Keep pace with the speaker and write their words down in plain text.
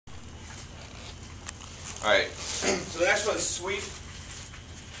Alright, so the next one is sweep.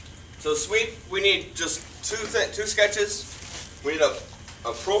 So sweep, we need just two sketches. We need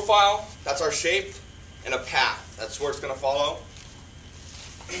a profile, that's our shape, and a path. That's where it's going to follow.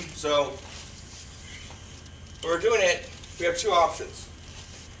 So when we're doing it, we have two options.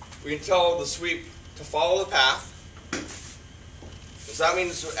 We can tell the sweep to follow the path. So that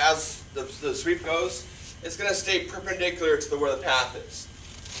means as the sweep goes, it's going to stay perpendicular to where the path is.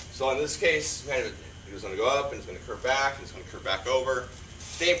 So in this case, it's going to go up and it's going to curve back and it's going to curve back over,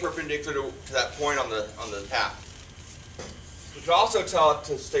 staying perpendicular to that point on the path. We can also tell it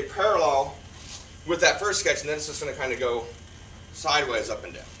to stay parallel with that first sketch, and then it's just going to kind of go sideways up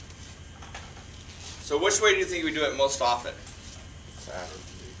and down. So which way do you think we do it most often?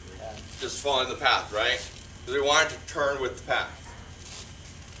 Just following the path, right? Because we want it to turn with the path.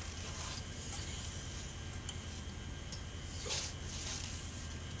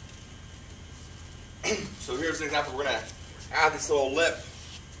 So here's an example. We're going to add this little lip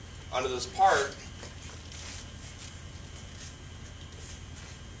onto this part.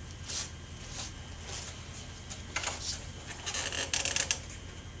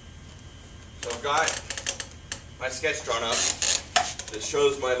 So I've got my sketch drawn up that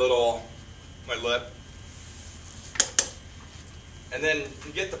shows my lip. And then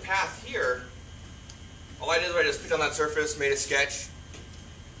to get the path here, all I did was I just picked on that surface, made a sketch,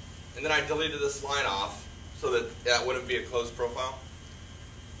 and then I deleted this line off so that that wouldn't be a closed profile.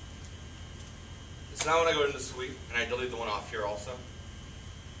 So now when I go into sweep, and I delete the one off here also. So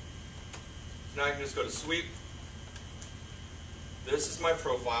now I can just go to sweep. This is my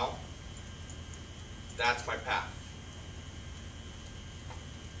profile. That's my path.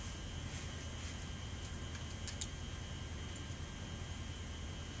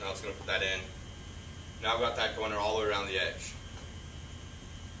 Now it's going to put that in. Now I've got that going all the way around the edge.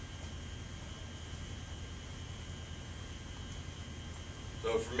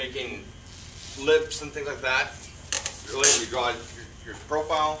 So for making lips and things like that, really you draw your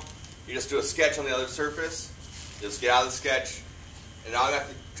profile, you just do a sketch on the other surface, just get out of the sketch, and now I have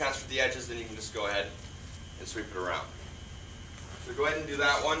to transfer the edges, then you can just go ahead and sweep it around. So go ahead and do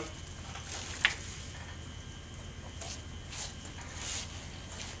that one.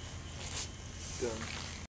 Done.